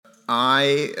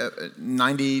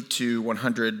90 to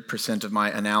 100% of my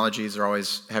analogies are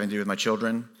always having to do with my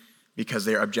children because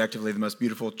they are objectively the most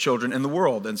beautiful children in the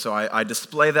world. And so I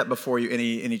display that before you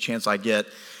any chance I get.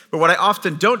 But what I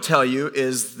often don't tell you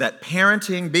is that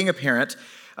parenting, being a parent,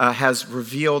 has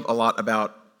revealed a lot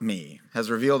about me,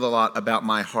 has revealed a lot about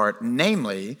my heart,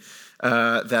 namely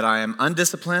that I am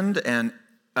undisciplined and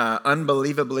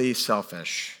unbelievably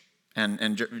selfish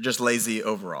and just lazy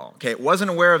overall. Okay,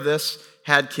 wasn't aware of this,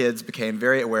 had kids, became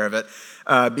very aware of it,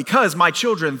 because my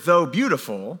children, though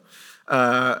beautiful,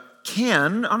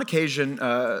 can, on occasion,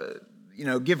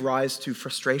 give rise to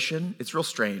frustration. It's real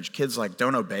strange. Kids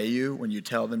don't obey you when you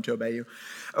tell them to obey you.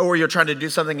 Or you're trying to do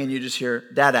something and you just hear,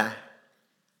 dada,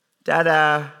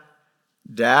 dada,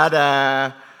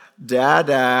 dada,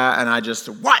 dada, and I just,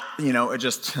 what? It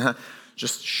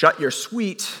just shut your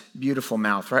sweet, beautiful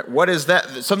mouth, right? What is that?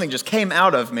 Something just came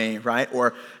out of me, right?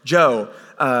 Or, Joe,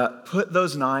 put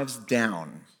those knives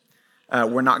down.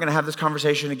 We're not going to have this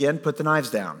conversation again. Put the knives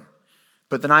down.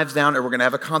 Put the knives down or we're going to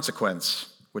have a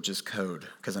consequence, which is code,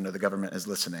 because I know the government is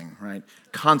listening, right?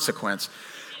 Consequence,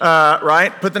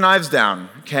 right? Put the knives down,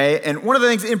 okay? And one of the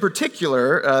things in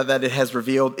particular that it has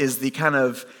revealed is the kind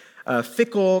of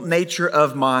fickle nature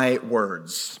of my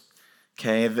words,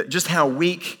 okay? Just how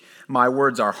weak my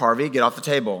words are. Harvey, get off the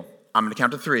table. I'm going to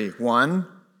count to 3. 1,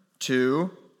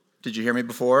 2, did you hear me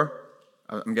before?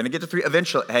 I'm going to get to 3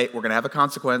 eventually. Hey, we're going to have a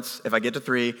consequence. If I get to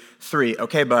 3, 3.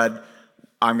 Okay, bud.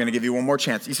 I'm going to give you one more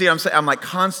chance. You see what I'm saying? I'm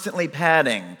constantly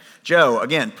padding. Joe,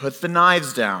 again, put the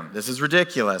knives down. This is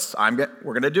ridiculous. We're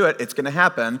going to do it. It's going to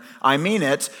happen. I mean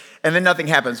it. And then nothing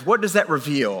happens. What does that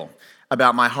reveal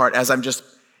about my heart as I'm just,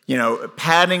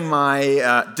 padding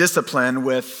my discipline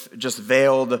with just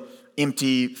veiled,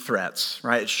 empty threats,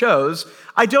 right? It shows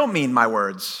I don't mean my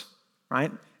words,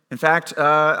 right? In fact,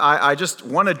 I just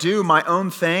want to do my own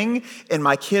thing, and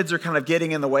my kids are kind of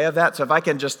getting in the way of that. So if I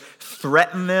can just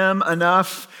threaten them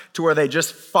enough to where they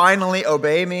just finally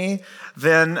obey me,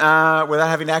 then without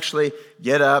having to actually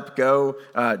get up, go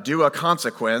do a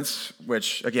consequence,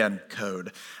 which, again,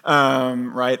 code,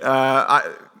 right?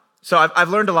 So I've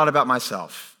learned a lot about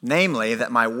myself, namely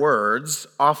that my words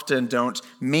often don't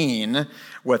mean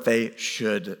what they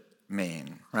should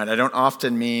mean, right? I don't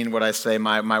often mean what I say.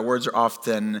 My words are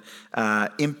often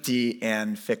empty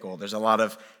and fickle. There's a lot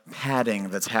of padding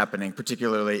that's happening,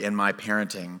 particularly in my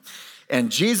parenting.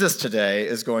 And Jesus today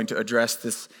is going to address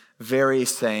this very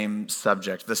same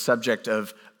subject, the subject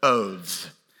of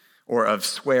oaths, or of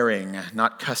swearing,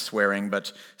 not cuss swearing,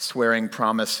 but swearing,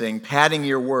 promising, padding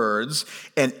your words.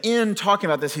 And in talking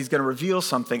about this, he's going to reveal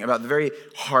something about the very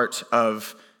heart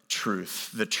of truth,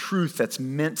 the truth that's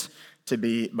meant to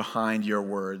be behind your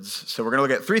words. So we're going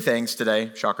to look at 3 things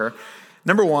today, shocker.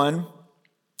 Number 1,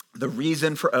 the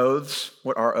reason for oaths.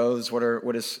 What are oaths?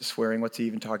 What is swearing? What's he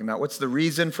even talking about? What's the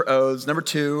reason for oaths? Number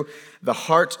 2, the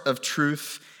heart of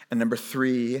truth. And number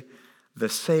 3, the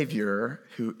Savior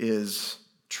who is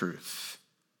truth.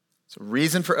 So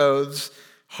reason for oaths,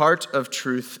 heart of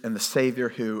truth, and the Savior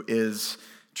who is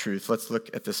truth. Let's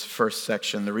look at this first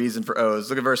section, the reason for oaths.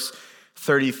 Look at verse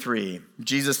 33.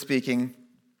 Jesus speaking,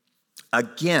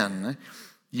 "Again,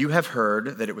 you have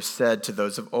heard that it was said to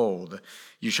those of old,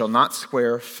 'You shall not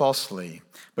swear falsely,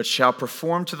 but shall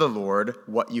perform to the Lord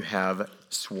what you have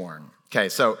sworn.'" Okay,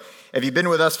 so if you've been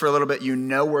with us for a little bit, you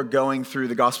know we're going through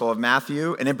the Gospel of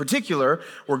Matthew, and in particular,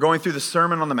 we're going through the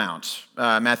Sermon on the Mount,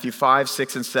 Matthew 5,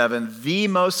 6, and 7, the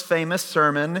most famous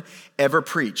sermon ever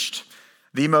preached.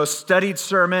 The most studied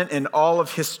sermon in all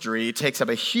of history. Takes up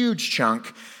a huge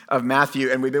chunk of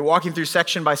Matthew, and we've been walking through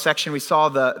section by section. We saw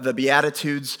the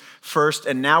Beatitudes first,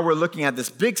 and now we're looking at this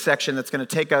big section that's going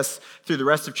to take us through the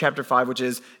rest of chapter 5, which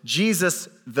is Jesus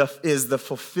is the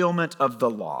fulfillment of the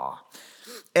law.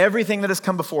 Everything that has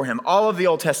come before him, all of the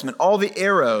Old Testament, all the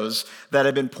arrows that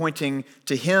have been pointing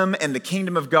to him and the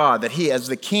kingdom of God that he, as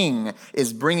the king,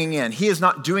 is bringing in. He is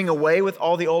not doing away with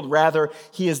all the old, rather,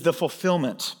 he is the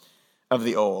fulfillment of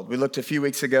the old. We looked a few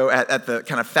weeks ago at the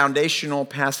kind of foundational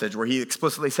passage where he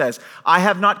explicitly says, "I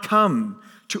have not come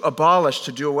to abolish,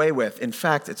 to do away with. In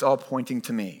fact, it's all pointing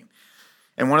to me."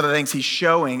 And one of the things he's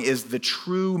showing is the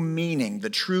true meaning, the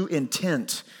true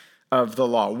intent of the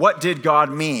law. What did God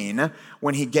mean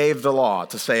when he gave the law,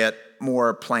 to say it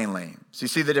more plainly? So you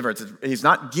see the difference. He's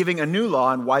not giving a new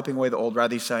law and wiping away the old.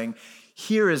 Rather, he's saying,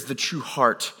 here is the true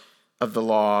heart of the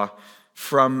law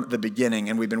from the beginning.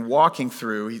 And we've been walking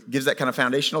through, he gives that kind of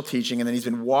foundational teaching, and then he's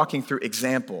been walking through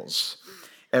examples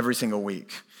every single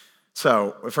week.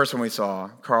 So the first one we saw,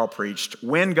 Carl preached,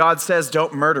 when God says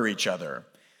don't murder each other,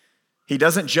 he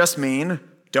doesn't just mean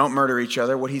don't murder each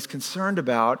other. What he's concerned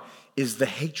about is the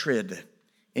hatred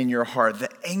in your heart, the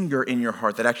anger in your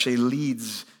heart that actually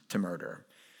leads to murder.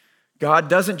 God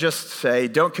doesn't just say,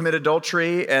 don't commit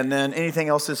adultery and then anything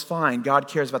else is fine. God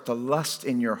cares about the lust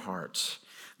in your heart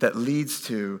that leads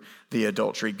to the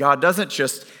adultery. God doesn't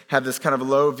just have this kind of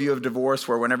low view of divorce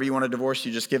where whenever you want a divorce,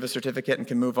 you just give a certificate and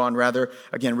can move on. Rather,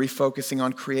 again, refocusing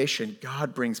on creation.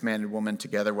 God brings man and woman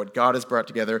together. What God has brought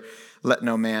together, let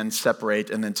no man separate.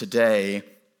 And then today,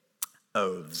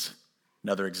 oaths.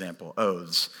 Another example,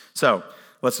 oaths. So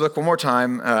let's look one more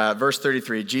time. Verse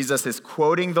 33, Jesus is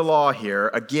quoting the law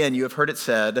here. Again, you have heard it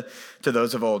said to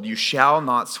those of old, you shall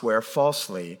not swear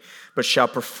falsely, but shall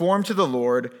perform to the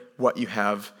Lord what you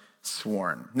have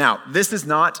sworn. Now, this is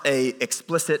not a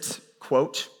explicit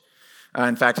quote.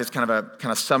 In fact, it's kind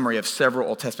of summary of several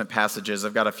Old Testament passages.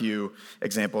 I've got a few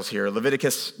examples here.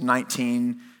 Leviticus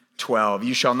 19:12.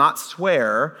 You shall not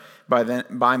swear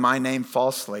by my name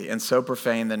falsely, and so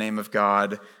profane the name of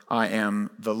God. I am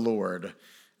the Lord.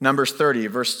 Numbers 30,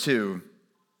 verse 2.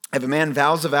 If a man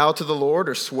vows a vow to the Lord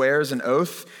or swears an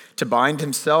oath to bind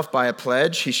himself by a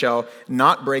pledge, he shall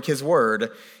not break his word.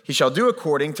 He shall do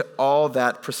according to all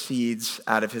that proceeds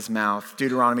out of his mouth.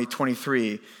 Deuteronomy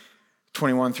 23,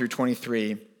 21 through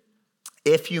 23.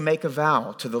 If you make a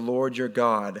vow to the Lord your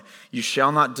God, you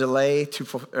shall not delay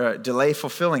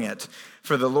fulfilling it,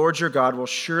 for the Lord your God will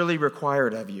surely require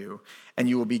it of you, and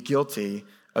you will be guilty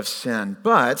of sin.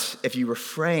 But if you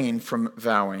refrain from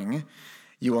vowing,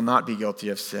 you will not be guilty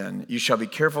of sin. You shall be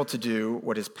careful to do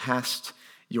what is past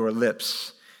your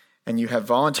lips, and you have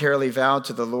voluntarily vowed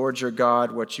to the Lord your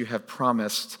God what you have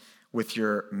promised with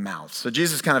your mouth. So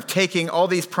Jesus is kind of taking all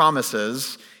these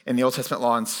promises in the Old Testament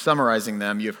law and summarizing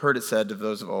them. You have heard it said to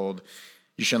those of old,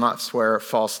 you shall not swear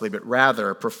falsely, but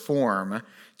rather perform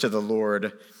to the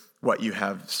Lord what you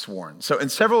have sworn. So in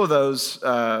several of those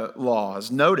laws,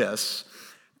 notice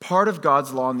part of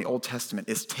God's law in the Old Testament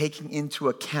is taking into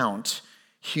account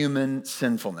human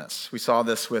sinfulness. We saw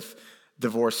this with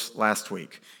divorce last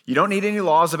week. You don't need any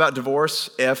laws about divorce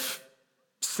if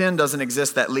sin doesn't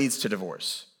exist that leads to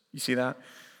divorce. You see that?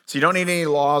 So you don't need any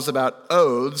laws about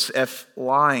oaths if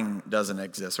lying doesn't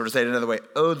exist. Or to say it another way,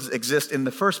 oaths exist in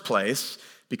the first place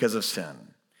because of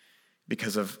sin,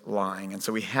 because of lying. And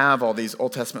so we have all these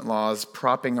Old Testament laws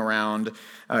propping around,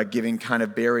 giving kind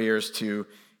of barriers to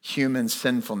human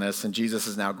sinfulness, and Jesus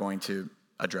is now going to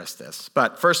address this.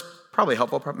 But first, probably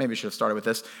helpful, maybe I should have started with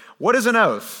this. What is an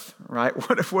oath, right?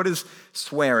 What is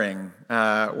swearing?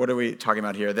 What are we talking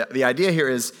about here? The idea here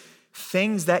is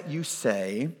things that you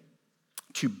say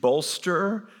to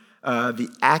bolster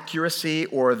the accuracy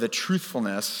or the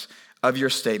truthfulness of your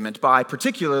statement by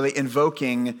particularly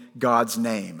invoking God's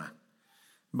name,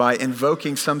 by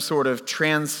invoking some sort of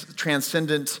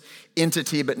transcendent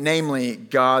entity, but namely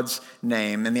God's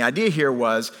name. And the idea here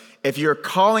was, if you're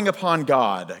calling upon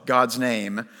God, God's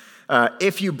name,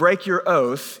 if you break your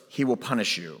oath, he will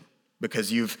punish you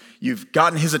because you've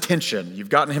gotten his attention. You've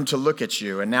gotten him to look at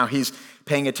you, and now he's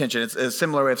paying attention. It's a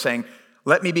similar way of saying,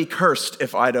 let me be cursed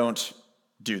if I don't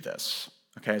do this.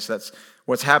 Okay, so that's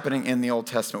what's happening in the Old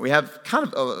Testament. We have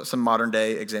kind of some modern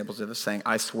day examples of this saying,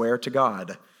 I swear to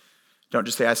God. Don't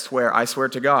just say, I swear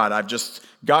to God. I've just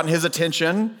gotten his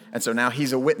attention, and so now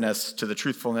he's a witness to the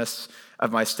truthfulness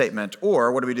of my statement.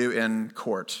 Or what do we do in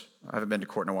court? I haven't been to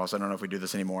court in a while, so I don't know if we do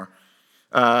this anymore.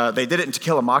 They did it in To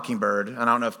Kill a Mockingbird, and I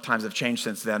don't know if times have changed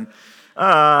since then.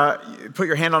 You put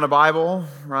your hand on a Bible,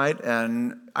 right?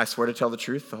 And I swear to tell the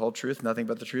truth, the whole truth, nothing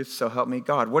but the truth, so help me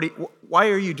God. Why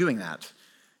are you doing that?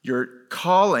 You're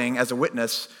calling as a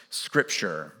witness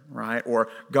Scripture, right? Or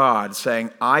God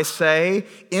saying, I say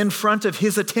in front of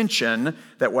his attention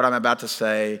that what I'm about to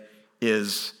say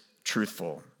is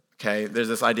truthful. Okay? There's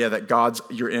this idea that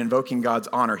you're invoking God's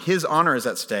honor. His honor is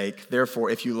at stake. Therefore,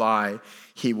 if you lie,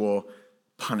 he will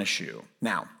punish you.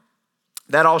 Now,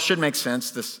 that all should make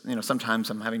sense. Sometimes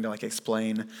I'm having to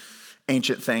explain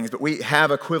ancient things, but we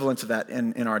have equivalents of that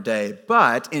in our day.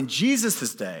 But in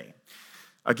Jesus' day,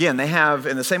 again, they have,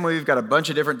 in the same way we've got a bunch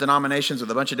of different denominations with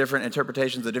a bunch of different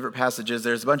interpretations of different passages,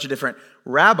 there's a bunch of different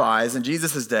rabbis in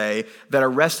Jesus' day that are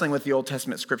wrestling with the Old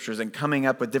Testament scriptures and coming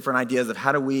up with different ideas of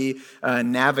how do we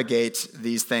navigate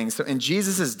these things. So in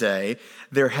Jesus' day,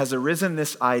 there has arisen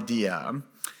this idea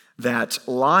that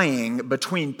lying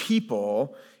between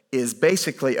people is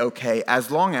basically okay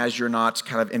as long as you're not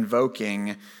kind of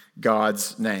invoking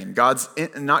God's name. God's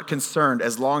not concerned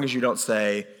as long as you don't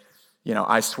say,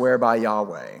 I swear by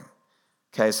Yahweh.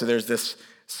 Okay, so there's this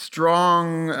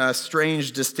strong,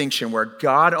 strange distinction where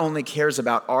God only cares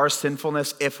about our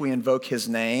sinfulness if we invoke his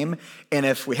name. And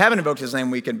if we haven't invoked his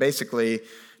name, we can basically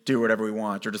do whatever we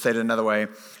want. Or to say it another way,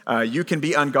 you can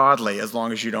be ungodly as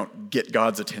long as you don't get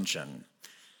God's attention.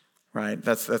 right?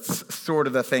 That's sort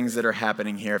of the things that are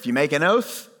happening here. If you make an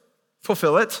oath,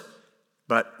 fulfill it,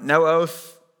 but no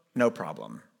oath, no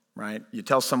problem, right? You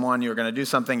tell someone you're going to do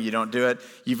something, you don't do it,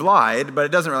 you've lied, but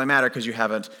it doesn't really matter because you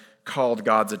haven't called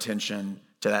God's attention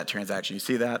to that transaction. You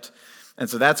see that? And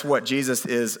so that's what Jesus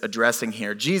is addressing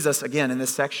here. Jesus, again, in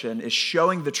this section, is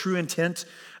showing the true intent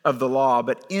of the law,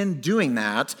 but in doing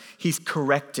that, he's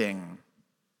correcting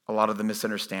a lot of the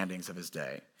misunderstandings of his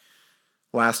day.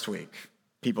 Last week,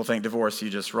 people think divorce, you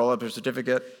just roll up a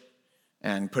certificate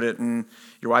and put it in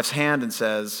your wife's hand and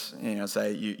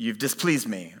say, you've displeased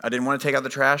me. I didn't want to take out the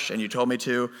trash, and you told me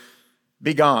to.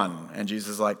 Be gone. And Jesus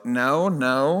is like,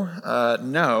 no.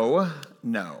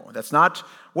 That's not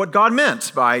what God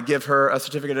meant by give her a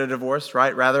certificate of divorce,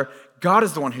 right? Rather, God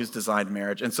is the one who's designed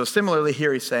marriage. And so similarly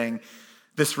here, he's saying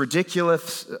this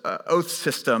ridiculous oath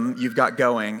system you've got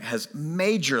going has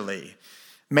majorly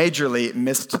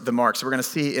missed the mark. So we're going to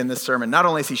see in this sermon, not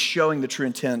only is he showing the true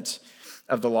intent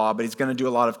of the law, but he's going to do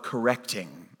a lot of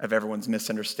correcting of everyone's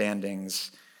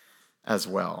misunderstandings as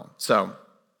well. So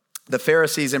the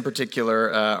Pharisees in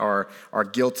particular are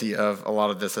guilty of a lot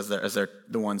of this as they're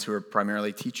the ones who are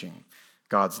primarily teaching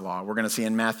God's law. We're going to see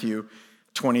in Matthew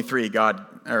 23,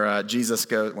 Jesus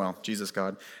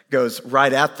goes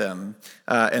right at them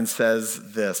and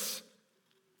says this: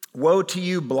 "Woe to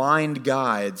you, blind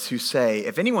guides, who say,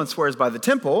 if anyone swears by the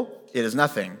temple, it is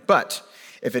nothing. But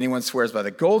if anyone swears by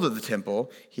the gold of the temple,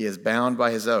 he is bound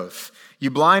by his oath.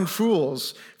 You blind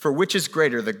fools, for which is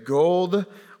greater, the gold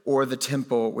or the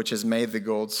temple which has made the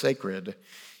gold sacred?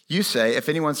 You say, if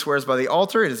anyone swears by the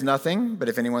altar, it is nothing. But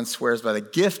if anyone swears by the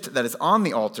gift that is on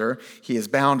the altar, he is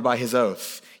bound by his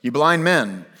oath. You blind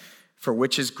men, for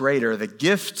which is greater, the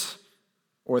gift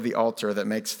or the altar that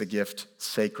makes the gift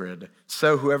sacred?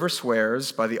 So whoever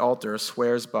swears by the altar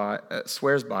swears by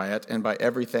it and by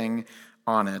everything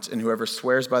on it. And whoever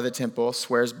swears by the temple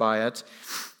swears by it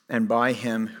and by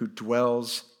him who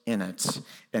dwells in it.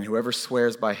 And whoever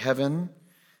swears by heaven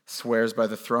swears by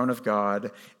the throne of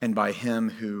God and by him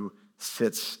who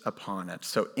sits upon it."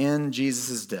 So in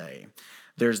Jesus' day,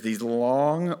 there's these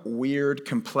long, weird,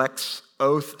 complex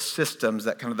oath systems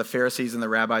that kind of the Pharisees and the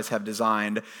rabbis have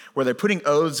designed, where they're putting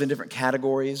oaths in different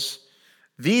categories.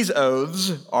 These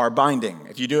oaths are binding.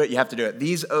 If you do it, you have to do it.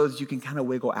 These oaths you can kind of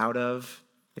wiggle out of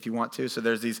if you want to. So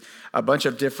there's a bunch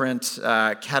of different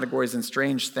categories and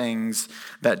strange things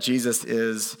that Jesus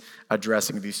is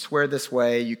addressing. If you swear this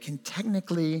way, you can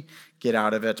technically get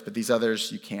out of it, but these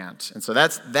others you can't. And so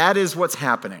that is what's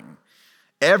happening.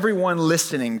 Everyone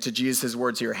listening to Jesus'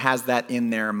 words here has that in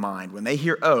their mind. When they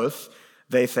hear oath,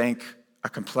 they think a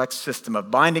complex system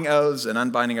of binding oaths and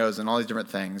unbinding oaths and all these different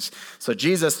things. So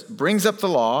Jesus brings up the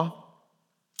law,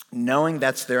 knowing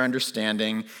that's their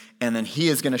understanding, and then he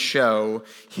is going to show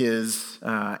his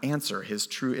answer, his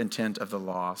true intent of the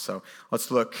law. So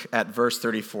let's look at verse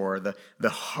 34, the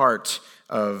heart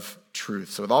of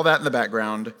truth. So with all that in the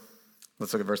background,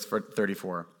 let's look at verse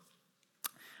 34.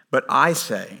 "But I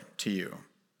say to you,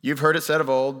 you've heard it said of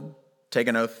old, take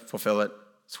an oath, fulfill it,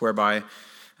 swear by,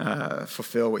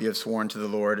 fulfill what you have sworn to the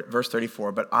Lord." Verse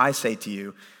 34, "But I say to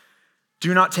you,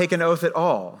 do not take an oath at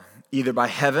all, either by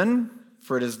heaven,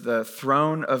 for it is the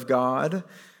throne of God,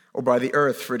 or by the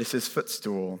earth, for it is his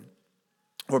footstool,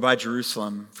 or by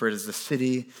Jerusalem, for it is the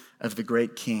city of the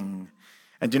great king.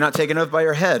 And do not take an oath by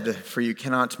your head, for you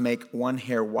cannot make one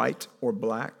hair white or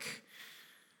black.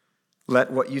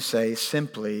 Let what you say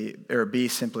be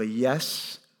simply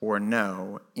yes or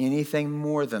no. Anything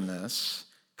more than this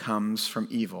comes from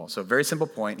evil." So very simple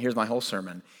point. Here's my whole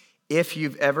sermon. If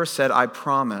you've ever said, "I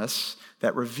promise,"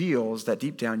 that reveals that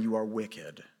deep down you are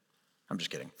wicked. I'm just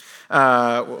kidding.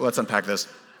 Let's unpack this.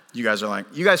 You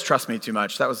guys trust me too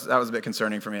much. That was a bit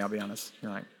concerning for me, I'll be honest.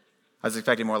 You're like, I was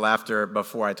expecting more laughter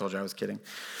before I told you I was kidding.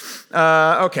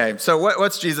 Okay, so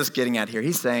what's Jesus getting at here?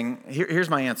 He's saying, here's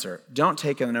my answer. Don't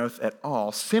take an oath at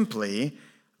all. Simply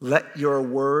let your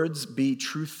words be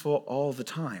truthful all the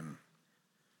time.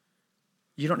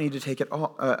 You don't need to take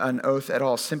an oath at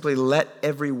all. Simply let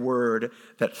every word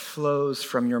that flows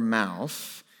from your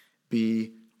mouth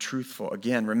be truthful.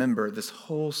 Again, remember this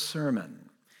whole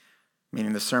sermon,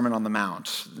 meaning the Sermon on the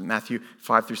Mount, Matthew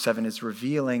 5 through 7, is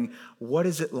revealing what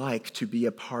is it like to be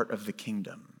a part of the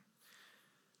kingdom.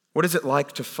 What is it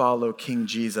like to follow King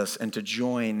Jesus and to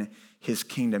join his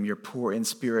kingdom? You're poor in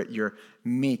spirit, you're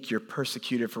meek, you're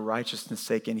persecuted for righteousness'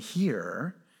 sake, and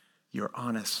here you're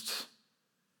honest.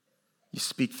 You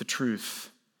speak the truth.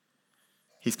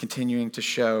 He's continuing to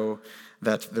show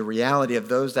that the reality of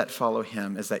those that follow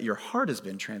him is that your heart has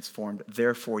been transformed,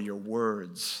 therefore your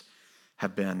words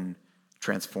have been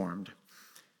transformed.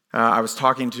 I was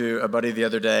talking to a buddy the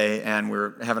other day, and we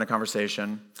were having a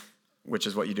conversation, which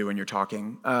is what you do when you're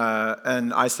talking.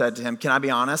 And I said to him, "Can I be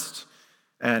honest?"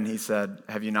 And he said,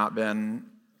 "Have you not been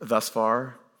thus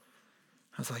far?"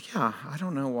 I was like, yeah, I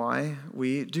don't know why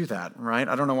we do that, right?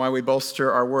 I don't know why we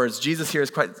bolster our words. Jesus here is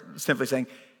quite simply saying,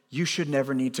 you should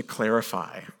never need to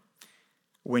clarify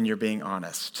when you're being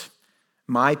honest.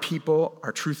 My people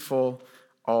are truthful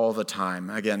all the time.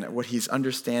 Again, what he's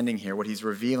understanding here, what he's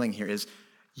revealing here is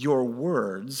your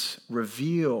words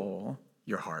reveal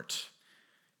your heart.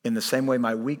 In the same way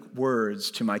my weak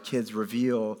words to my kids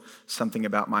reveal something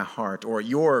about my heart. Or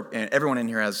everyone in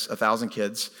here has 1,000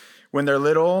 kids. When they're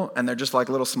little and they're just like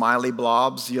little smiley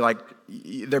blobs,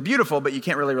 they're beautiful, but you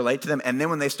can't really relate to them. And then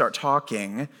when they start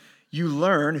talking, you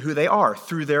learn who they are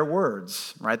through their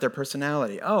words, right? Their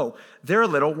personality. Oh, they're a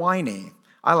little whiny.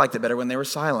 I liked it better when they were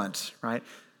silent, right?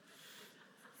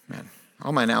 Man,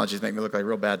 all my analogies make me look like a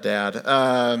real bad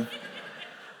dad.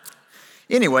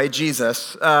 Anyway,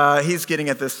 Jesus, he's getting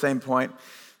at this same point.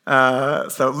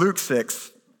 So Luke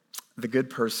 6, the good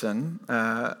person,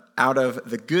 out of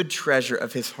the good treasure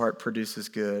of his heart produces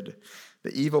good.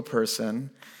 The evil person,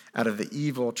 out of the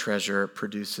evil treasure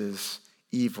produces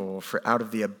evil. For out of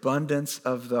the abundance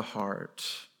of the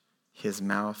heart, his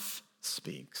mouth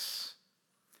speaks.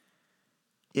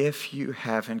 If you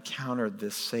have encountered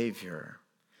this Savior,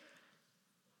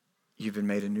 you've been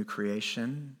made a new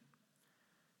creation.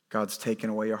 God's taken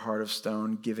away your heart of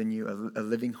stone, given you a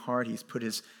living heart. He's put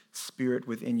his Spirit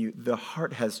within you. The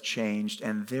heart has changed,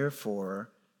 and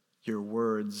therefore your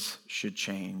words should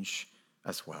change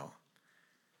as well.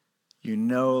 You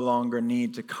no longer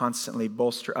need to constantly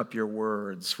bolster up your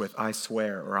words with "I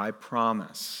swear" or "I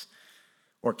promise"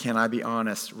 or "Can I be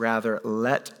honest?" Rather,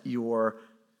 let your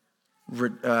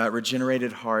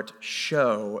regenerated heart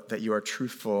show that you are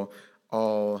truthful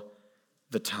all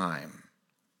the time.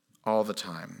 All the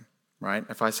time, right?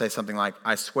 If I say something like,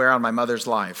 "I swear on my mother's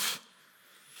life,"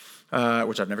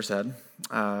 which I've never said.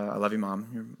 I love you, Mom.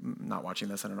 You're not watching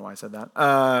this. I don't know why I said that.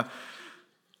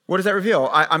 What does that reveal?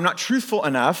 I'm not truthful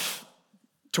enough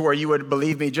to where you would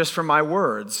believe me just from my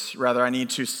words. Rather, I need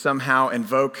to somehow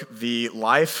invoke the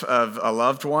life of a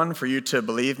loved one for you to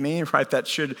believe me, right? That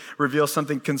should reveal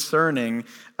something concerning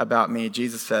about me.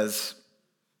 Jesus says,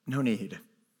 no need.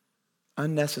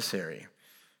 Unnecessary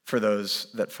for those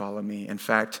that follow me. In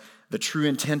fact, the true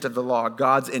intent of the law,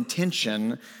 God's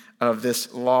intention of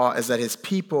this law, is that his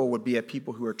people would be a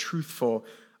people who are truthful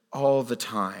all the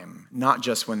time, not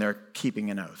just when they're keeping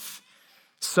an oath.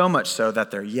 So much so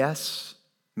that their yes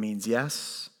means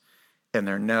yes, and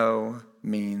their no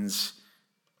means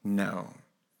no.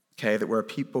 Okay, that we're a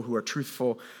people who are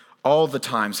truthful all the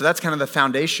time. So that's kind of the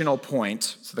foundational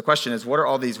point. So the question is, what are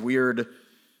all these weird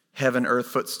heaven, earth,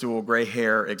 footstool, gray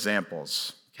hair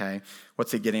examples? Okay,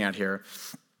 what's he getting at here?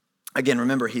 Again,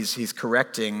 remember, he's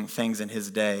correcting things in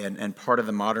his day, and part of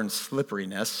the modern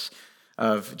slipperiness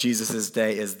of Jesus'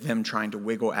 day is them trying to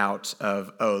wiggle out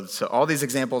of oaths. So all these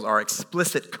examples are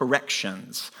explicit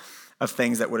corrections of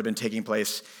things that would have been taking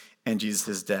place in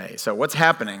Jesus' day. So what's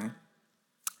happening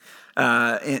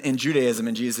in Judaism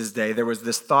in Jesus' day, there was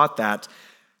this thought that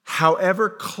however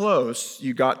close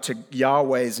you got to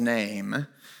Yahweh's name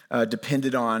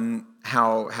depended on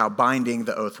how binding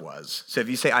the oath was. So if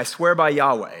you say, "I swear by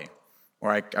Yahweh,"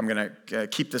 or "I'm going to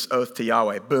keep this oath to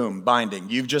Yahweh," boom, binding.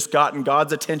 You've just gotten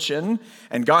God's attention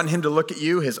and gotten him to look at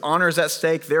you. His honor is at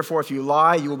stake. Therefore, if you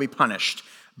lie, you will be punished.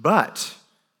 But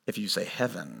if you say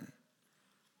heaven,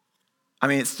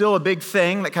 it's still a big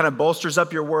thing that kind of bolsters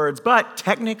up your words. But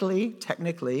technically,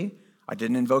 I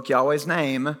didn't invoke Yahweh's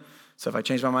name. So if I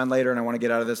change my mind later and I want to get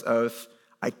out of this oath,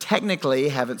 I technically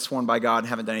haven't sworn by God and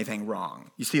haven't done anything wrong.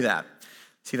 You see that?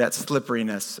 See that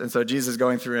slipperiness? And so Jesus is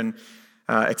going through and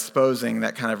exposing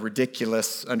that kind of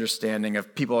ridiculous understanding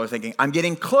of people are thinking, I'm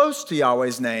getting close to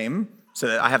Yahweh's name so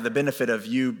that I have the benefit of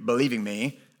you believing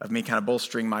me, of me kind of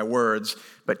bolstering my words.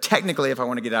 But technically, if I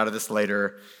want to get out of this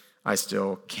later, I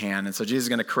still can. And so Jesus is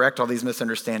going to correct all these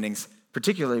misunderstandings,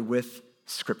 particularly with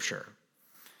Scripture.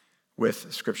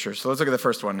 With Scripture. So let's look at the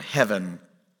first one, heaven.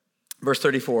 Verse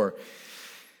 34.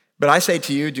 But I say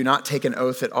to you, do not take an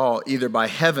oath at all, either by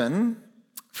heaven,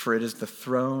 for it is the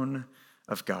throne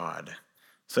of God.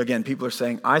 So again, people are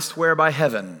saying, I swear by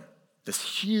heaven,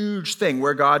 this huge thing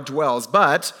where God dwells.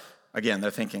 But again, they're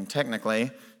thinking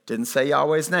technically, didn't say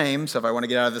Yahweh's name, so if I want to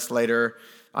get out of this later,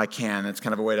 I can. It's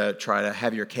kind of a way to try to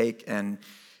have your cake and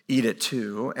eat it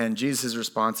too. And Jesus'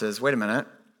 response is, wait a minute.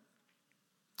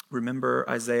 Remember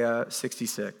Isaiah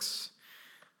 66.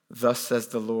 Thus says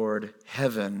the Lord,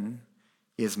 heaven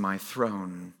is my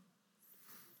throne.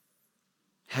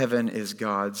 Heaven is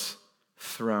God's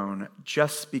throne.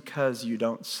 Just because you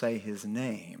don't say his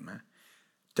name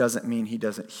doesn't mean he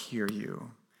doesn't hear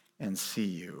you and see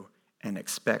you and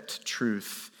expect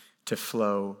truth to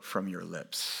flow from your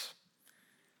lips.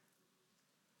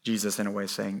 Jesus, in a way,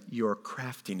 saying, your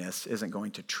craftiness isn't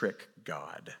going to trick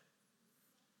God.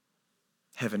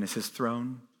 Heaven is his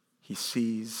throne. He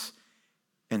sees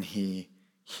and he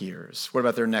hears. What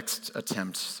about their next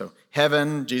attempt? So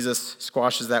heaven, Jesus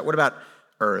squashes that. What about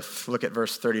earth? Look at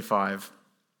verse 35.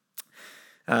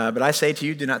 But I say to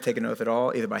you, do not take an oath at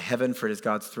all, either by heaven, for it is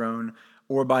God's throne,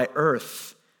 or by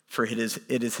earth, for it is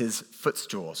his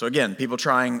footstool. So again, people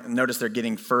notice they're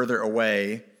getting further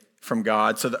away from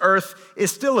God. So the earth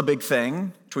is still a big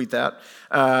thing. Tweet that,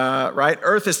 right?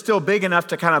 Earth is still big enough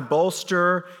to kind of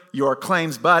bolster your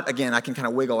claims, but again, I can kind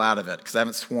of wiggle out of it because I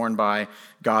haven't sworn by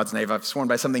God's name. I've sworn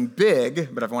by something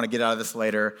big, but if I want to get out of this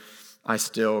later, I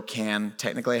still can.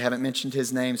 Technically, I haven't mentioned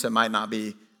his name, so it might not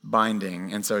be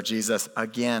binding. And so Jesus,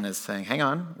 again, is saying, hang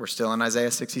on, we're still in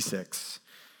Isaiah 66.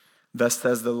 Thus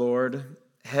says the Lord,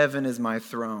 heaven is my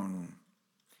throne,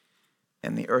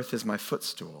 and the earth is my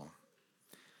footstool.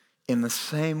 In the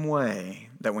same way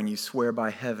that when you swear by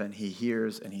heaven, he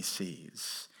hears and he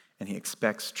sees, and he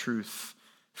expects truth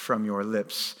from your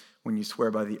lips. When you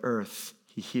swear by the earth,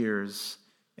 he hears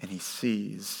and he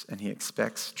sees, and he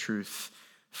expects truth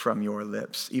from your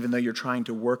lips. Even though you're trying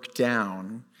to work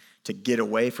down to get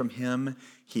away from him,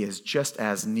 he is just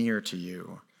as near to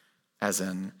you as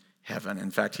in heaven.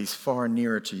 In fact, he's far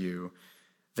nearer to you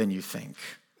than you think.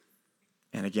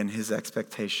 And again, his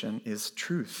expectation is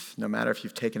truth, no matter if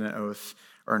you've taken an oath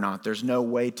or not. There's no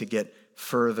way to get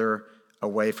further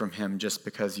away from him just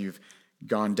because you've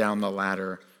gone down the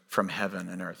ladder from heaven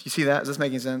and earth. You see that? Is this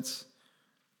making sense?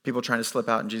 People trying to slip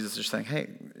out, and Jesus is saying, hey,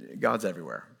 God's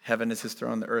everywhere. Heaven is his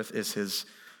throne, the earth is his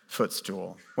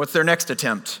footstool. What's their next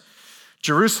attempt?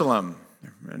 Jerusalem,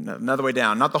 another way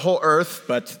down. Not the whole earth,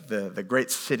 but the great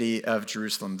city of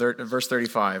Jerusalem. Verse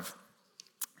 35.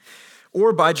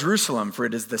 Or by Jerusalem, for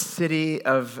it is the city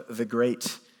of the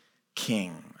great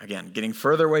king. Again, getting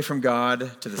further away from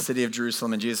God to the city of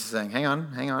Jerusalem, and Jesus is saying, hang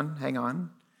on.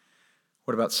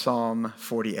 What about Psalm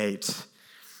 48?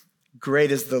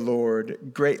 Great is the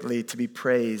Lord, greatly to be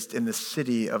praised in the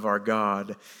city of our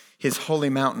God. His holy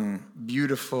mountain,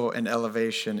 beautiful in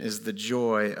elevation, is the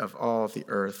joy of all the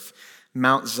earth.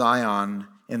 Mount Zion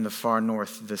in the far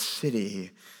north, the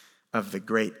city of the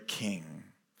great king.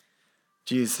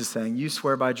 Jesus is saying, you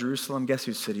swear by Jerusalem, guess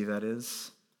whose city that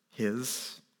is?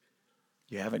 His.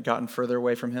 You haven't gotten further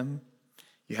away from him.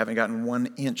 You haven't gotten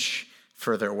 1 inch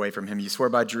further away from him. You swear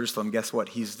by Jerusalem, guess what?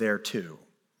 He's there too.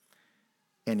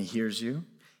 And he hears you,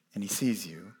 and he sees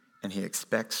you, and he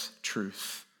expects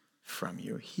truth from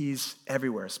you. He's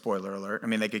everywhere, spoiler alert. I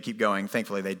mean, they could keep going.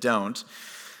 Thankfully, they don't.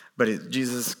 But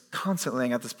Jesus is constantly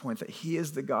laying out this point that he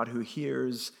is the God who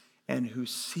hears and who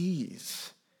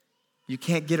sees. You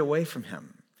can't get away from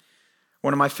him.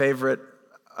 One of my favorite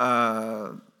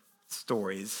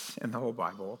stories in the whole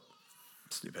Bible,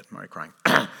 stupid, I'm already crying.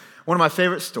 One of my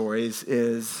favorite stories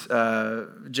is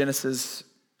Genesis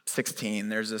 16.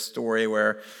 There's a story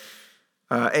where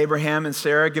Abraham and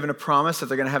Sarah are given a promise that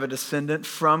they're going to have a descendant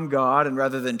from God, and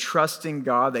rather than trusting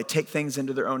God, they take things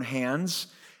into their own hands.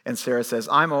 And Sarah says,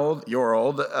 I'm old, you're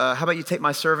old. How about you take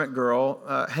my servant girl,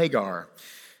 Hagar,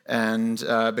 and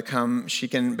she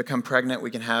can become pregnant.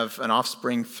 We can have an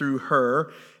offspring through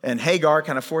her. And Hagar,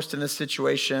 kind of forced in this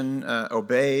situation,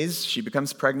 obeys. She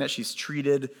becomes pregnant. She's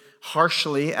treated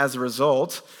harshly as a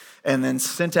result, and then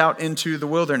sent out into the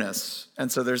wilderness.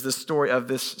 And so there's this story of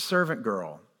this servant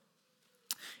girl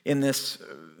in this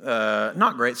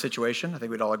not great situation, I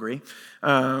think we'd all agree,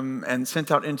 and sent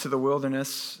out into the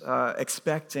wilderness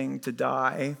expecting to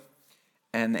die.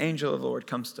 And the angel of the Lord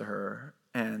comes to her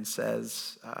and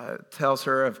tells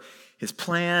her of his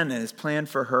plan and his plan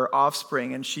for her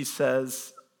offspring. And she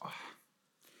says, oh,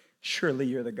 surely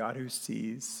you're the God who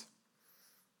sees.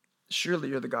 Surely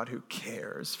you're the God who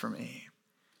cares for me.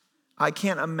 I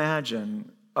can't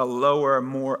imagine a lower,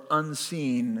 more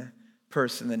unseen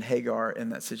person than Hagar in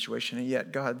that situation, and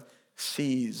yet God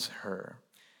sees her.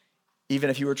 Even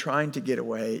if you were trying to get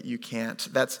away, you can't.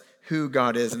 That's who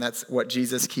God is, and that's what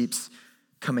Jesus keeps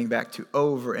coming back to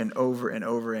over and over and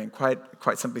over, and quite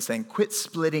simply saying, quit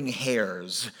splitting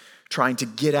hairs trying to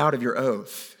get out of your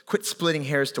oath. Quit splitting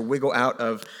hairs to wiggle out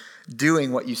of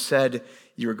doing what you said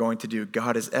you were going to do.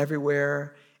 God is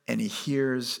everywhere, and he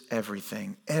hears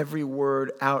everything. Every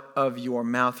word out of your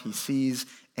mouth he sees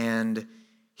and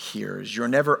hears. You're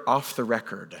never off the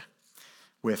record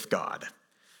with God.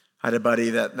 I had a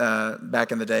buddy that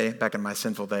back in my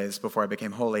sinful days before I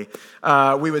became holy,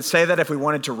 we would say that if we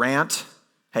wanted to rant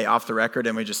hey, off the record,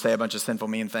 and we just say a bunch of sinful,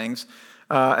 mean things.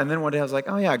 And then one day I was like,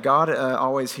 oh yeah, God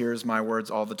always hears my words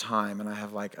all the time, and I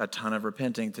have like a ton of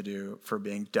repenting to do for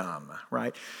being dumb,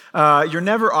 right? You're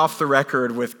never off the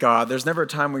record with God. There's never a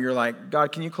time where you're like,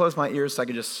 God, can you close my ears so I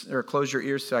can or close your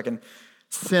ears so I can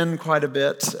sin quite a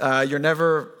bit?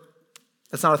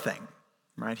 That's not a thing,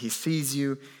 right? He sees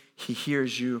you, he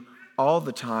hears you all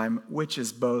the time, which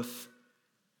is both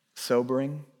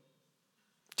sobering,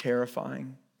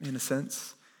 terrifying in a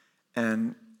sense,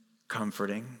 and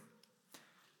comforting.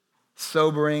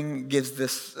 Sobering gives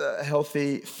this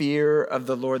healthy fear of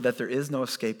the Lord that there is no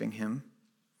escaping him.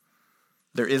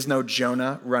 There is no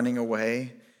Jonah running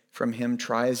away from him.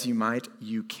 Try as you might,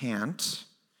 you can't.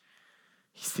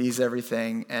 He sees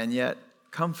everything, and yet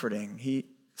comforting. He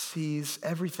sees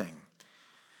everything.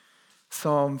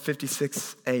 Psalm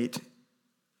 56:8.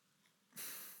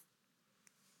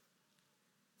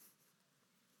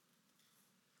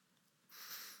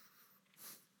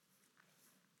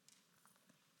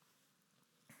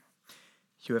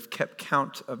 You have kept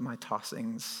count of my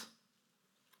tossings.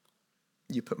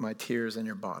 You put my tears in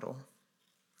your bottle.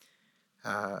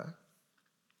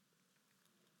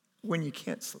 When you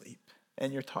can't sleep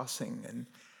and you're tossing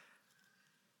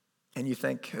and you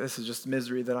think this is just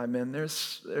misery that I'm in,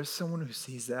 there's someone who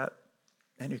sees that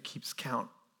and who keeps count.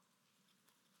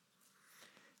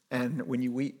 And when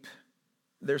you weep,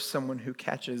 there's someone who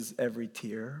catches every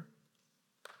tear.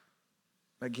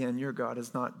 Again, your God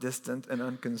is not distant and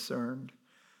unconcerned.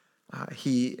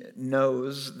 He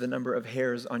knows the number of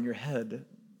hairs on your head,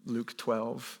 Luke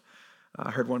 12.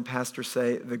 I heard one pastor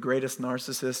say, the greatest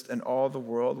narcissist in all the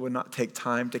world would not take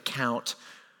time to count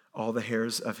all the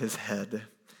hairs of his head.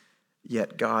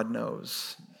 Yet God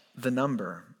knows the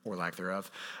number, or lack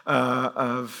thereof,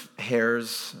 of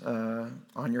hairs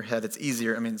on your head. It's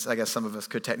easier. I guess some of us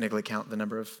could technically count the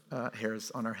number of hairs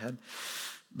on our head.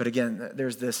 But again,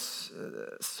 there's this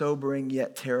sobering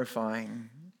yet terrifying.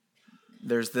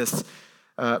 There's this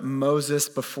Moses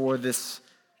before this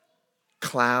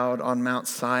cloud on Mount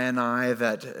Sinai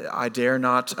that I dare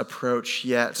not approach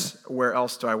yet. Where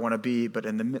else do I want to be but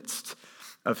in the midst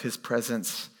of his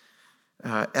presence?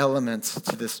 Elements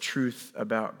to this truth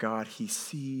about God. He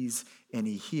sees and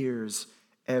he hears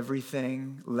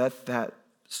everything. Let that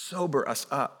sober us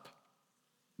up.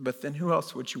 But then who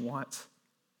else would you want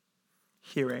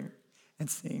hearing and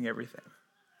seeing everything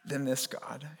than this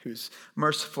God who's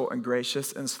merciful and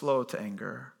gracious and slow to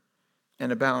anger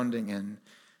and abounding in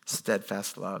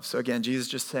steadfast love? So again, Jesus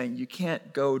just saying you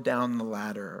can't go down the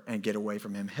ladder and get away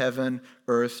from him. Heaven,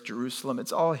 earth, Jerusalem,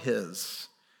 it's all his,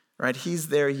 right? He's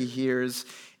there, he hears,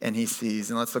 and he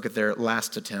sees. And let's look at their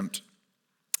last attempt.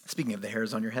 Speaking of the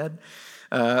hairs on your head,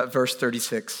 verse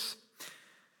 36.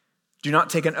 Do not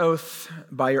take an oath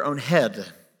by your own head,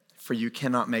 for you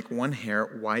cannot make one hair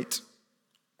white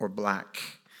or black.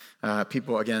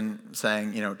 People, again,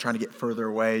 saying, trying to get further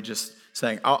away, just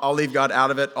saying, I'll leave God out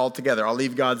of it altogether. I'll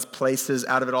leave God's places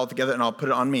out of it altogether, and I'll put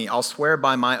it on me. I'll swear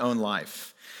by my own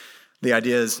life. The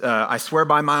idea is, I swear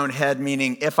by my own head,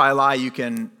 meaning if I lie, you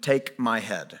can take my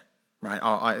head, right?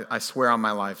 I swear on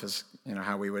my life is,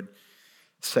 how we would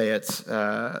say it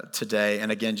today.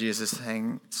 And again, Jesus is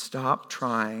saying, stop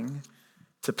trying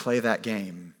to play that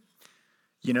game.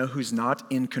 You know who's not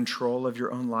in control of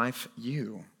your own life?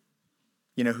 You.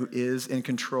 You know who is in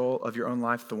control of your own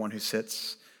life? The one who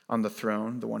sits on the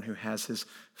throne, the one who has his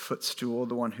footstool,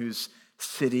 the one whose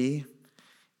city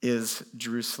is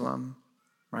Jerusalem,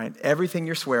 right? Everything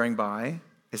you're swearing by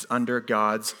is under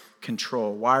God's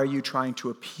control. Why are you trying to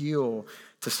appeal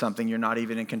to something you're not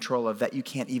even in control of, that you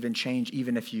can't even change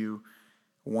even if you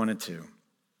wanted to?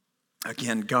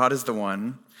 Again, God is the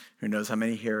one who knows how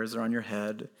many hairs are on your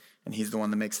head, and he's the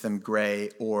one that makes them gray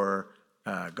or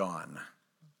gone.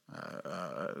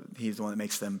 He's the one that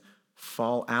makes them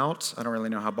fall out. I don't really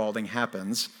know how balding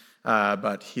happens,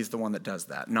 but he's the one that does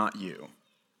that, not you,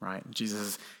 right? Jesus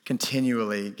is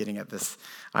continually getting at this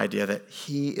idea that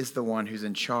he is the one who's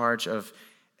in charge of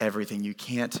everything. You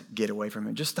can't get away from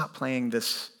him. Just stop playing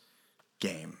this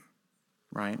game,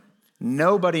 right?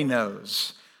 Nobody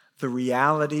knows the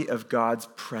reality of God's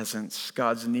presence,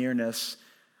 God's nearness,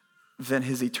 than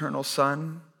his eternal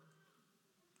Son.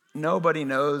 Nobody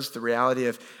knows the reality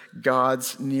of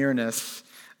God's nearness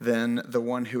than the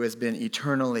one who has been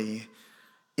eternally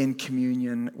in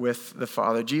communion with the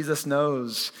Father. Jesus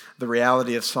knows the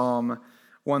reality of Psalm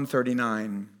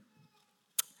 139.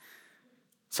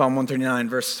 Psalm 139,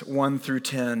 verse 1 through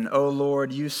 10. O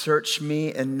Lord, you search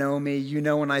me and know me. You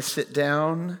know when I sit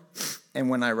down and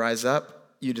when I rise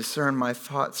up. You discern my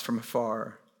thoughts from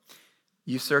afar.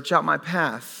 You search out my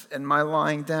path and my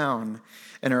lying down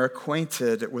and are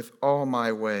acquainted with all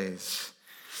my ways.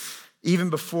 Even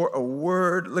before a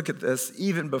word, look at this,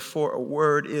 even before a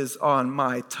word is on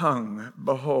my tongue,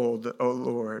 behold, O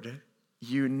Lord,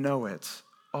 you know it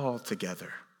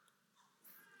altogether.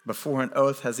 Before an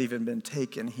oath has even been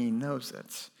taken, he knows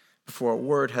it. Before a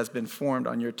word has been formed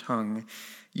on your tongue,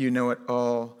 you know it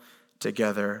all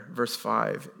together. Verse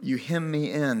 5, you hem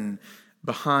me in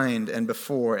behind and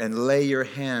before and lay your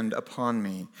hand upon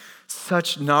me.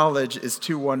 Such knowledge is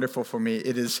too wonderful for me.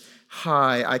 It is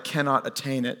high, I cannot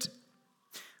attain it.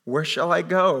 Where shall I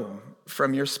go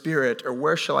from your spirit, or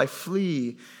where shall I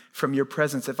flee from your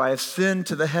presence? If I ascend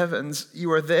to the heavens,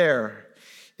 you are there.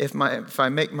 If I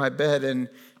make my bed in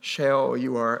Sheol,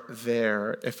 you are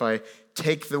there. If I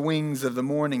take the wings of the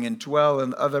morning and dwell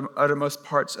in the uttermost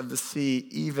parts of the sea,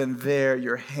 even there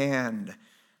your hand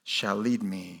shall lead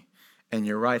me, and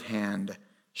your right hand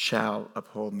shall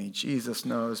uphold me. Jesus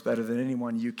knows better than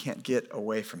anyone you can't get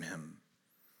away from him.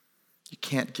 You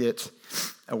can't get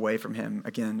away from him.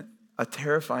 Again, a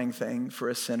terrifying thing for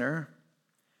a sinner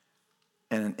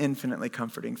and an infinitely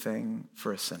comforting thing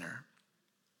for a sinner.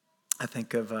 I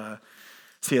think of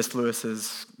C.S.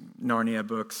 Lewis's Narnia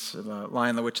books, The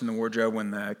Lion, the Witch, and the Wardrobe,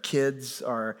 when the kids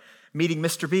are meeting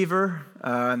Mr. Beaver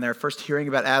and they're first hearing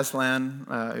about Aslan,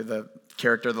 the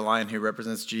character of the lion who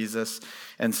represents Jesus.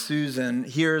 And Susan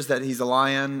hears that he's a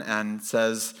lion and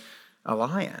says, a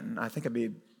lion? I think I'd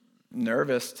be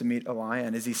nervous to meet a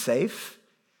lion. Is he safe?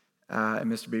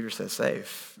 And Mr. Beaver says,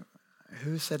 safe.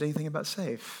 Who said anything about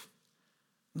safe?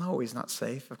 No, he's not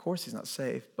safe. Of course he's not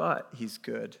safe, but he's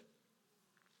good.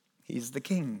 He's the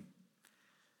king.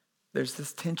 There's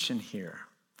this tension here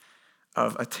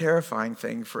of a terrifying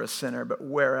thing for a sinner, but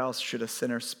where else should a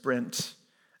sinner sprint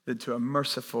than to a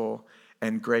merciful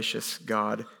and gracious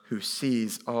God who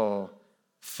sees all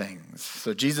things?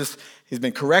 So Jesus, he's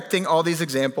been correcting all these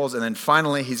examples, and then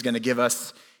finally he's going to give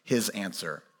us his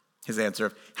answer. His answer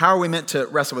of how are we meant to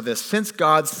wrestle with this? Since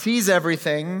God sees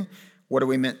everything, what are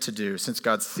we meant to do? Since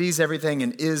God sees everything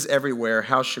and is everywhere,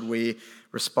 how should we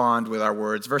respond with our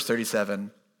words? Verse 37,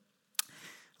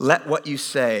 let what you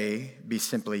say be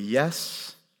simply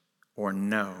yes or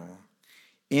no.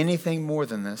 Anything more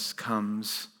than this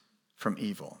comes from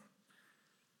evil.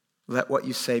 Let what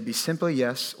you say be simply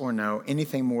yes or no.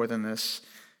 Anything more than this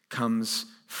comes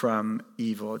from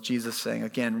evil. Jesus saying,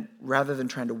 again, rather than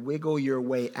trying to wiggle your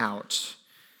way out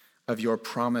of your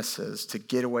promises to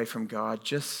get away from God,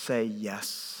 just say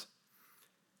yes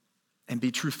and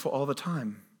be truthful all the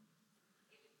time.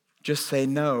 Just say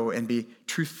no and be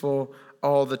truthful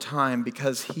all the time,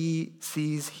 because he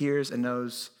sees, hears, and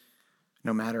knows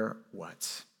no matter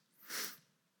what.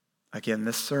 Again,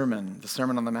 this sermon, the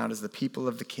Sermon on the Mount, is the people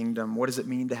of the kingdom. What does it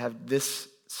mean to have this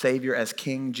Savior as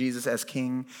king, Jesus as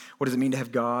king? What does it mean to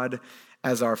have God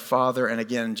as our Father? And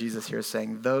again, Jesus here is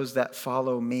saying, those that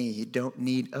follow me don't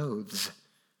need oaths.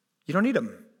 You don't need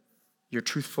them. You're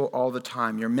truthful all the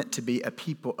time. You're meant to be a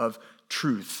people of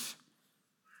truth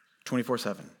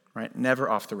 24/7, right? Never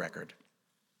off the record.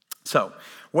 So,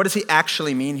 what does he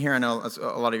actually mean here? I know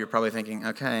a lot of you are probably thinking,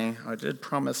 okay, I did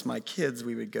promise my kids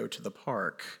we would go to the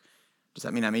park. Does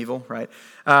that mean I'm evil, right?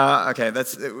 Okay,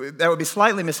 that would be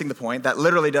slightly missing the point. That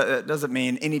literally doesn't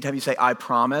mean anytime you say, I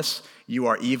promise, you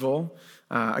are evil.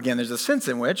 Again, there's a sense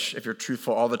in which, if you're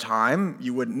truthful all the time,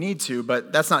 you wouldn't need to,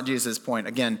 but that's not Jesus' point.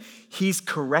 Again, he's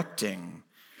correcting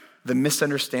the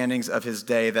misunderstandings of his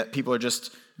day that people are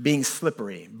just being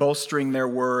slippery, bolstering their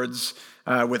words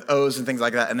with oaths and things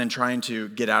like that, and then trying to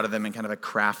get out of them in kind of a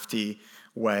crafty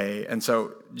way. And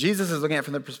so Jesus is looking at it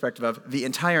from the perspective of the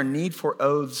entire need for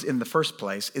oaths in the first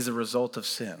place is a result of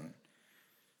sin,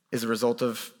 is a result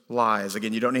of lies.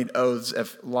 Again, you don't need oaths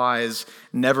if lies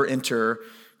never enter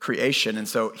creation. And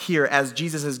so here, as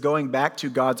Jesus is going back to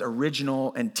God's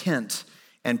original intent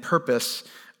and purpose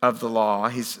of the law,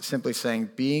 he's simply saying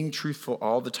being truthful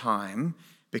all the time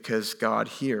because God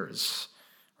hears,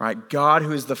 right? God,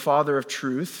 who is the Father of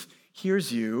truth,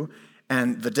 hears you,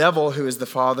 and the devil, who is the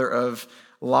father of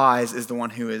lies, is the one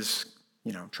who is,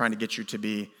 trying to get you to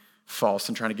be false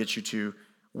and trying to get you to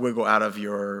wiggle out of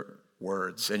your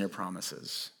words and your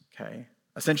promises, okay?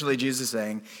 Essentially, Jesus is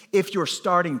saying, if your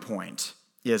starting point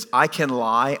is, I can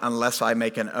lie unless I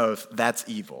make an oath, that's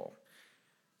evil.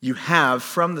 You have,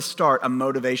 from the start, a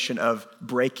motivation of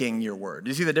breaking your word.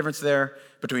 Do you see the difference there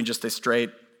between just a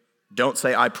straight, don't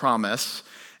say I promise,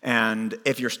 and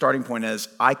if your starting point is,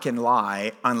 I can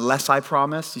lie unless I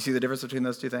promise? You see the difference between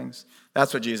those two things?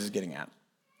 That's what Jesus is getting at,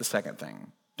 the second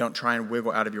thing. Don't try and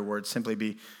wiggle out of your words. Simply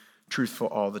be truthful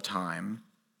all the time.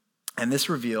 And this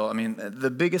reveal, the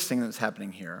biggest thing that's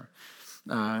happening here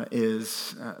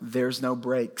is there's no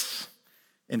breaks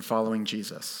in following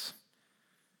Jesus.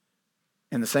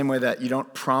 In the same way that you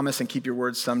don't promise and keep your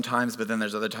words sometimes, but then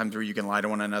there's other times where you can lie to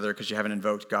one another because you haven't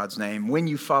invoked God's name. When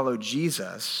you follow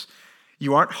Jesus,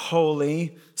 you aren't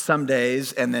holy some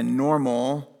days and then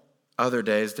normal other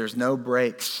days. There's no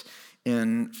breaks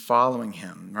in following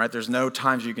him, right? There's no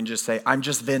times you can just say, I'm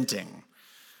just venting,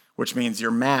 which means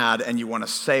you're mad and you want to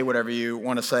say whatever you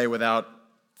want to say without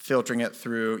filtering it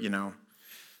through,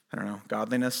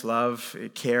 godliness, love,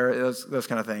 care, those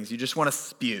kind of things. You just want to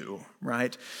spew,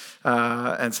 right?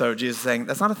 And so Jesus is saying,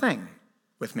 that's not a thing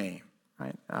with me,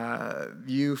 right?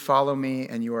 You follow me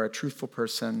and you are a truthful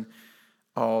person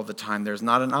all the time. There's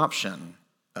not an option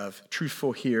of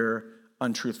truthful here,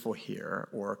 untruthful here,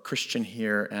 or Christian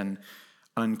here and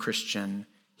unchristian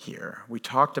here. We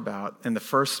talked about in the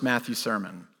first Matthew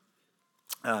sermon,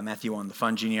 Matthew 1, the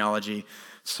fun genealogy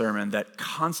sermon, that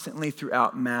constantly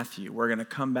throughout Matthew, we're going to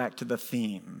come back to the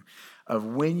theme of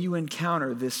when you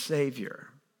encounter this Savior,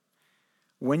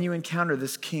 when you encounter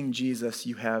this King Jesus,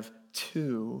 you have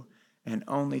two and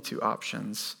only two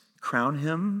options: crown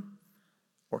him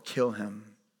or kill him.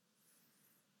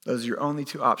 Those are your only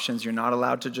two options. You're not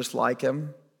allowed to just like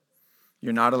him.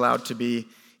 You're not allowed to be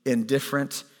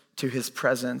indifferent to his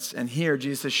presence. And here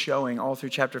Jesus is showing all through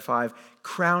chapter 5,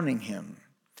 crowning him,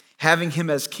 having him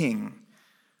as king.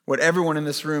 What everyone in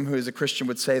this room who is a Christian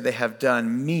would say they have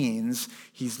done means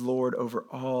he's Lord over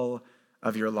all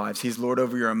of your lives. He's Lord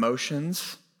over your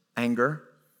emotions, anger,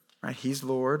 right? He's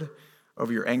Lord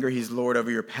over your anger. He's Lord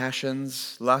over your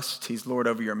passions, lust. He's Lord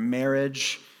over your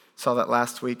marriage. Saw that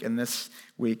last week, and this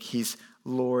week he's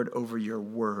Lord over your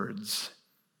words.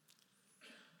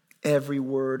 Every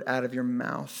word out of your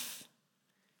mouth,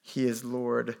 he is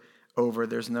Lord over.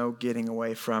 There's no getting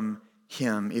away from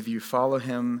him. If you follow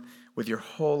him with your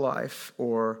whole life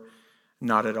or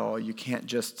not at all, you can't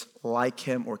just like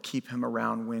him or keep him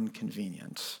around when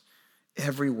convenient.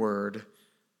 Every word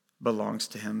belongs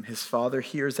to him. His Father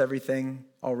hears everything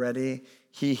already.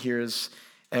 He hears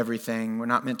everything. We're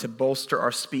not meant to bolster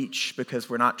our speech because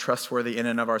we're not trustworthy in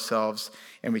and of ourselves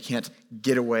and we can't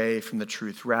get away from the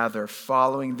truth. Rather,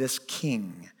 following this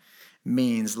King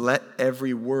means let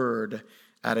every word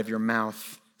out of your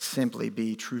mouth simply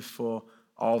be truthful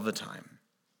all the time.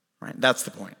 Right? That's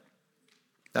the point.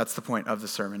 That's the point of the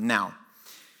sermon. Now,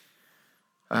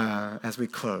 as we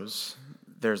close,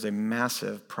 there's a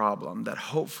massive problem that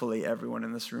hopefully everyone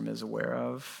in this room is aware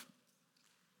of,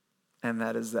 and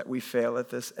that is that we fail at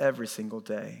this every single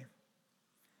day.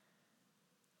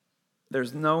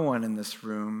 There's no one in this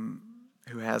room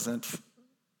who hasn't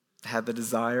had the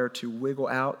desire to wiggle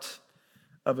out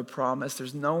of a promise.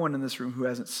 There's no one in this room who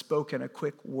hasn't spoken a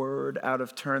quick word out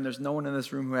of turn. There's no one in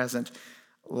this room who hasn't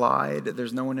lied.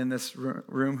 There's no one in this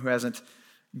room who hasn't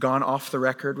gone off the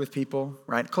record with people,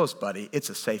 right? Close buddy, it's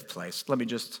a safe place. Let me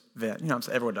just vent.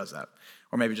 Everyone does that.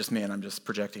 Or maybe just me and I'm just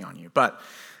projecting on you. But,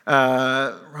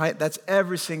 right, that's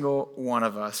every single one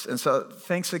of us. And so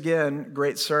thanks again,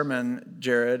 great sermon,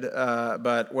 Jared.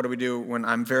 But what do we do when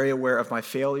I'm very aware of my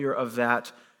failure of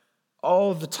that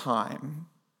all the time?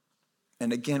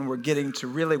 And again, we're getting to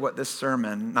really what this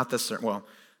sermon,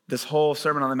 this whole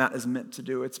Sermon on the Mount is meant to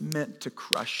do. It's meant to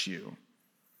crush you.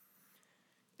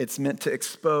 It's meant to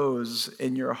expose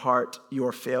in your heart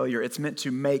your failure. It's meant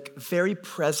to make very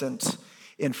present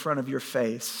in front of your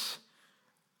face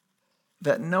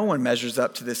that no one measures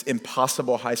up to this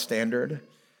impossible high standard.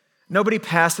 Nobody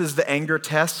passes the anger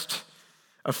test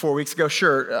of 4 weeks ago.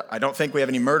 Sure, I don't think we have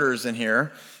any murders in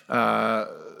here,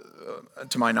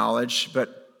 to my knowledge,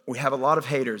 but we have a lot of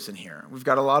haters in here. We've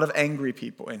got a lot of angry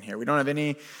people in here. We don't have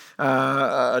any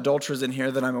adulterers in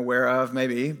here that I'm aware of,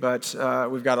 maybe, but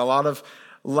we've got a lot of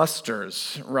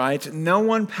lusters, right? No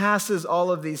one passes all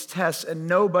of these tests, and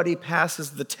nobody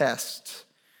passes the test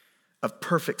of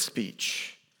perfect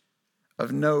speech,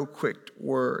 of no quick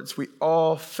words. We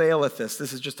all fail at this.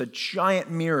 This is just a giant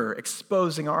mirror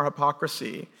exposing our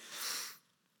hypocrisy.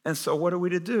 And so what are we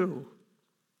to do?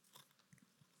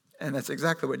 And that's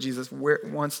exactly what Jesus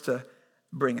wants to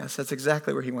bring us. That's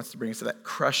exactly where he wants to bring us, to that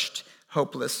crushed,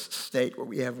 hopeless state where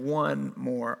we have one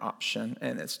more option,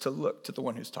 and it's to look to the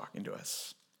one who's talking to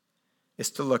us.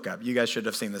 It's to look up. You guys should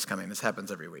have seen this coming. This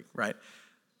happens every week, right?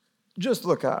 Just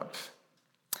look up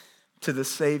to the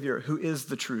Savior who is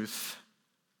the truth.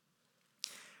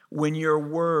 When your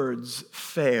words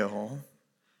fail,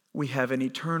 we have an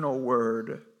eternal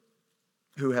word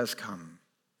who has come.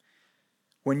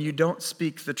 When you don't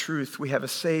speak the truth, we have a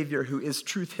Savior who is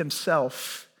truth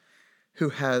himself, who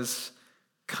has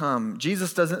come.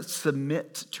 Jesus doesn't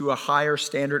submit to a higher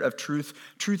standard of truth.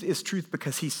 Truth is truth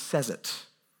because he says it.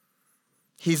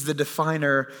 He's the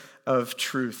definer of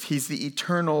truth. He's the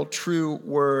eternal true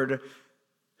word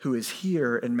who is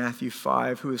here in Matthew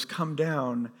 5, who has come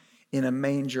down in a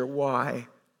manger. Why?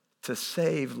 To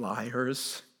save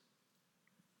liars.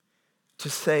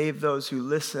 To save those who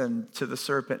listened to the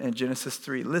serpent in Genesis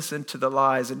 3, listened to the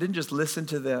lies, and didn't just listen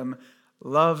to them,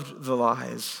 loved the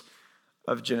lies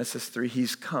of Genesis 3.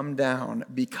 He's come down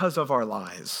because of our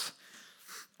lies.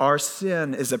 Our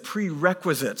sin is a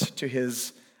prerequisite to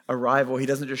his arrival. He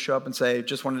doesn't just show up and say,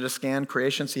 just wanted to scan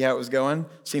creation, see how it was going.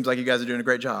 Seems like you guys are doing a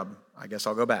great job. I guess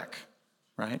I'll go back,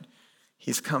 right?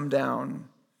 He's come down,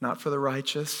 not for the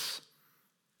righteous,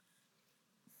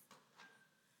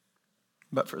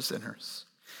 but for sinners.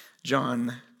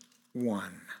 John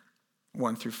 1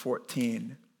 through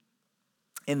 14.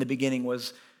 In the beginning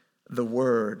was the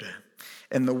Word,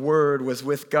 and the Word was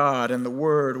with God, and the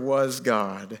Word was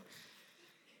God.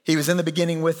 He was in the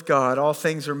beginning with God. All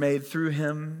things were made through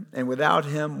him, and without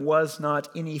him was not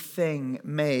anything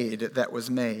made that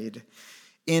was made.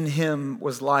 In him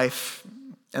was life,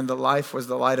 and the life was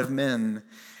the light of men.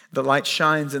 The light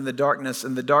shines in the darkness,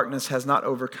 and the darkness has not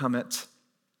overcome it.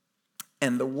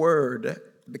 And the Word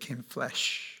became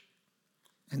flesh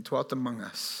and dwelt among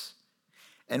us.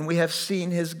 And we have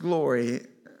seen his glory,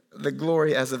 the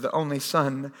glory as of the only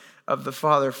Son of the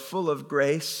Father, full of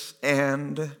grace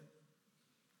and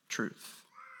truth.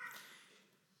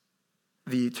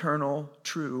 The eternal,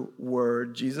 true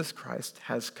Word, Jesus Christ,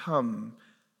 has come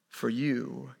for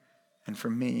you and for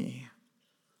me,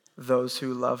 those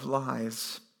who love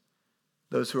lies,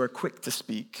 those who are quick to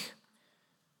speak,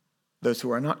 those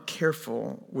who are not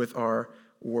careful with our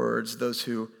words, those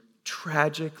who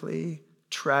tragically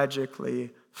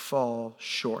fall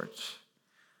short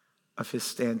of his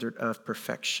standard of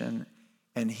perfection.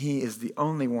 And he is the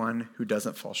only one who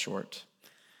doesn't fall short.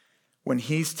 When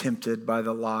he's tempted by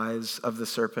the lies of the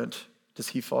serpent, does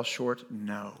he fall short?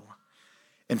 No.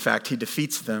 In fact, he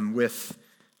defeats them with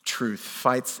truth,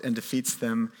 fights and defeats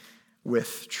them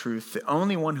with truth. The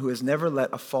only one who has never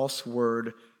let a false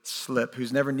word slip,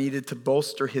 who's never needed to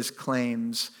bolster his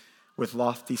claims with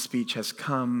lofty speech, has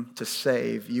come to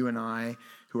save you and I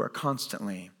who are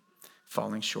constantly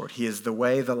falling short. He is the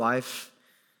way, the life,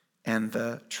 and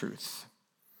the truth.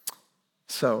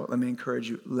 So let me encourage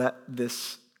you, let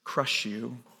this crush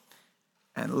you,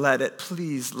 and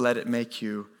please let it make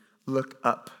you look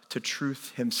up to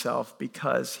truth himself,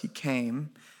 because he came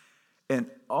and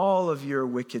all of your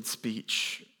wicked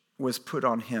speech was put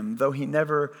on him. Though he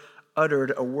never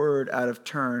uttered a word out of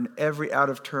turn, every out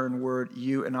of turn word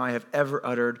you and I have ever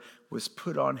uttered was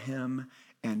put on him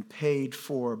and paid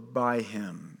for by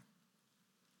him.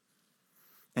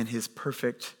 And his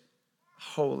perfect,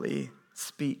 holy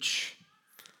speech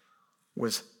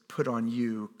was put on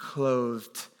you,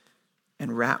 clothed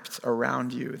and wrapped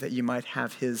around you, that you might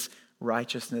have his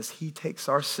righteousness. He takes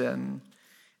our sin,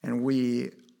 and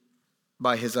we,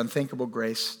 by his unthinkable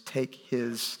grace, take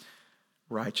his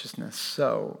righteousness.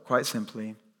 So, quite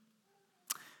simply,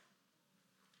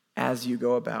 as you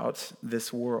go about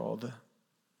this world,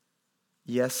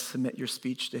 yes, submit your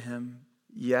speech to him.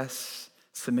 Yes,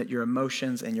 submit your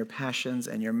emotions and your passions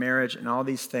and your marriage and all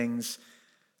these things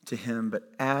to him.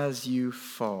 But as you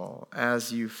fall,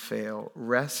 as you fail,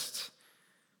 rest,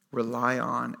 rely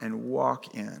on, and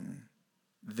walk in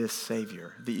this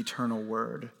Savior, the eternal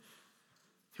Word,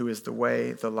 who is the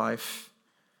way, the life,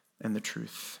 and the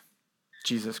truth.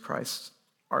 Jesus Christ,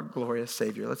 our glorious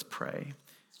Savior. Let's pray.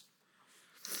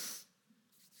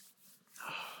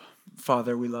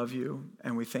 Father, we love you,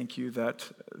 and we thank you that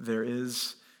there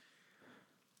is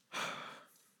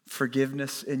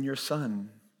forgiveness in your Son.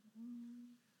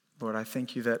 Lord, I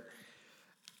thank you that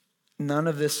none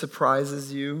of this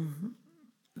surprises you,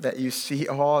 that you see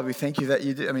all. We thank you that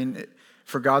you did.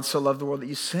 For God so loved the world that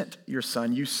you sent your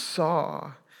Son. You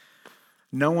saw.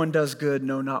 No one does good,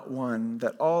 no, not one.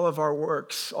 That all of our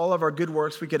works, all of our good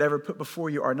works we could ever put before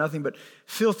you are nothing but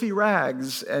filthy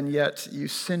rags. And yet you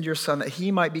send your Son that he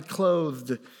might be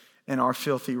clothed in our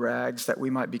filthy rags, that we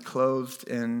might be clothed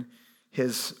in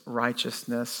his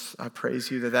righteousness. I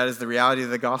praise you that that is the reality of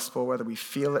the gospel, whether we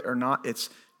feel it or not, it's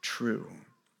true.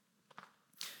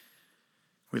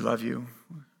 We love you.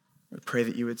 We pray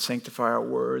that you would sanctify our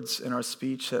words and our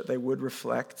speech, that they would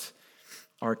reflect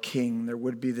our King. There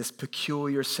would be this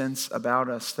peculiar sense about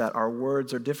us that our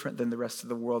words are different than the rest of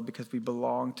the world because we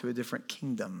belong to a different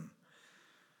kingdom.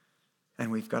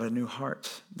 And we've got a new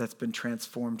heart that's been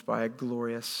transformed by a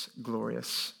glorious,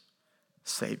 glorious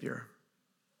Savior.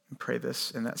 And pray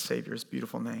this in that Savior's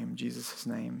beautiful name, Jesus'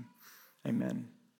 name. Amen.